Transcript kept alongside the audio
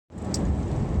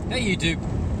Hey YouTube,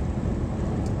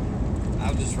 I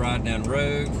was just riding down the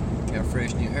road, got a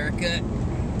fresh new haircut,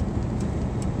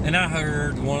 and I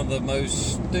heard one of the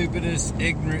most stupidest,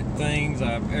 ignorant things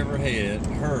I've ever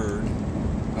heard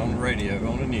on the radio,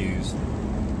 on the news.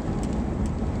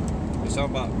 It's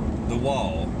talking about the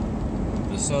wall,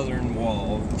 the southern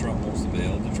wall Trump wants to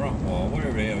build, the Trump wall,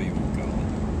 whatever the hell you want to call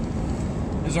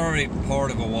it. There's already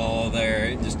part of a wall there,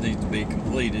 it just needs to be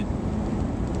completed.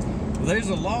 Well, there's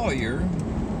a lawyer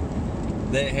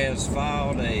that has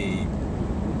filed a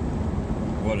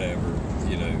whatever,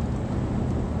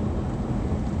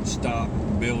 stop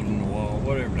building the wall,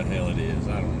 whatever the hell it is.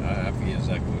 I forget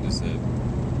exactly what it said.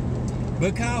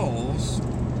 Because,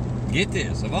 get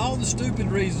this, of all the stupid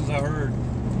reasons I heard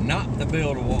not to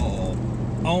build a wall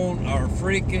on our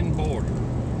freaking border,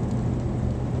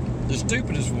 the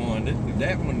stupidest one,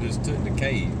 that one just took the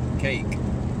cake.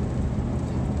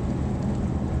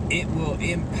 It will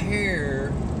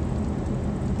impair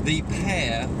the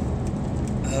path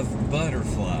of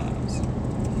butterflies.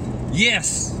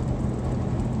 Yes!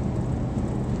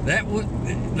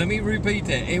 Let me repeat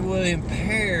that. It will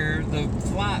impair the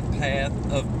flight path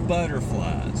of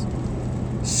butterflies.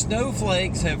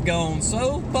 Snowflakes have gone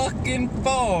so fucking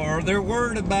far, they're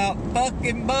worried about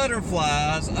fucking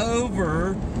butterflies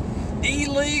over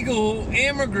illegal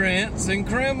immigrants and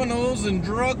criminals and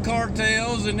drug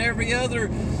cartels and every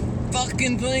other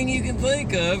fucking thing you can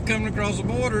think of coming across the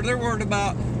border. They're worried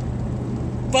about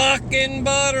fucking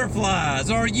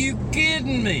butterflies. Are you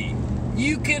kidding me?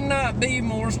 You cannot be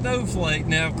more snowflake.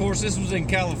 Now, of course, this was in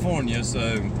California,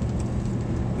 so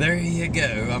there you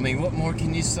go. I mean, what more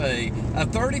can you say? A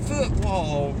 30-foot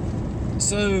wall.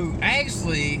 So,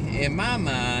 actually, in my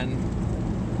mind,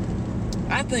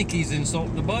 I think he's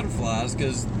insulting the butterflies,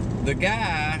 because the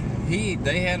guy,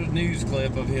 they had a news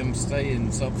clip of him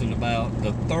saying something about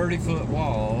the 30-foot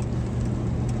wall.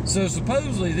 So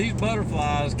supposedly these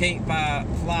butterflies can't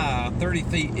fly 30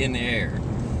 feet in the air.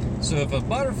 So if a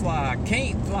butterfly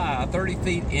can't fly 30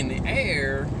 feet in the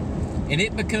air and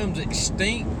it becomes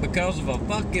extinct because of a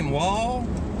fucking wall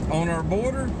on our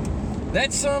border, that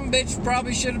sumbitch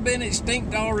probably should have been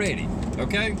extinct already,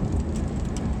 okay?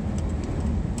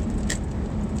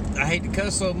 I hate to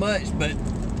cuss so much, but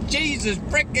Jesus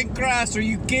freaking Christ, are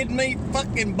you kidding me?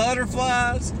 Fucking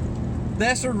butterflies?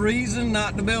 That's a reason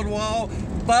not to build a wall?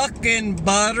 Fucking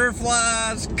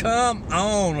butterflies? Come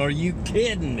on, are you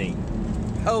kidding me?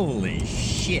 Holy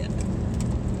shit.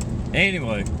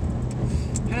 Anyway,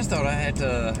 I just thought I had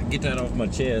to get that off my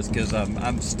chest, because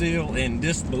I'm still in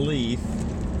disbelief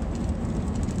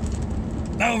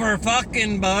over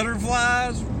fucking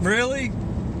butterflies? Really?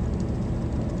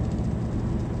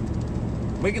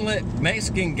 We can let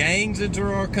Mexican gangs into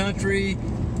our country,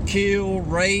 kill,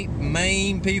 rape,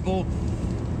 maim people,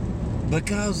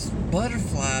 because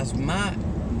butterflies might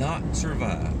not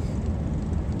survive.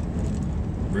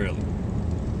 Really.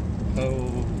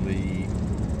 Holy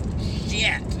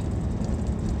shit.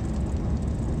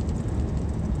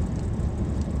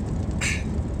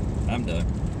 I'm done.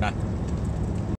 Bye.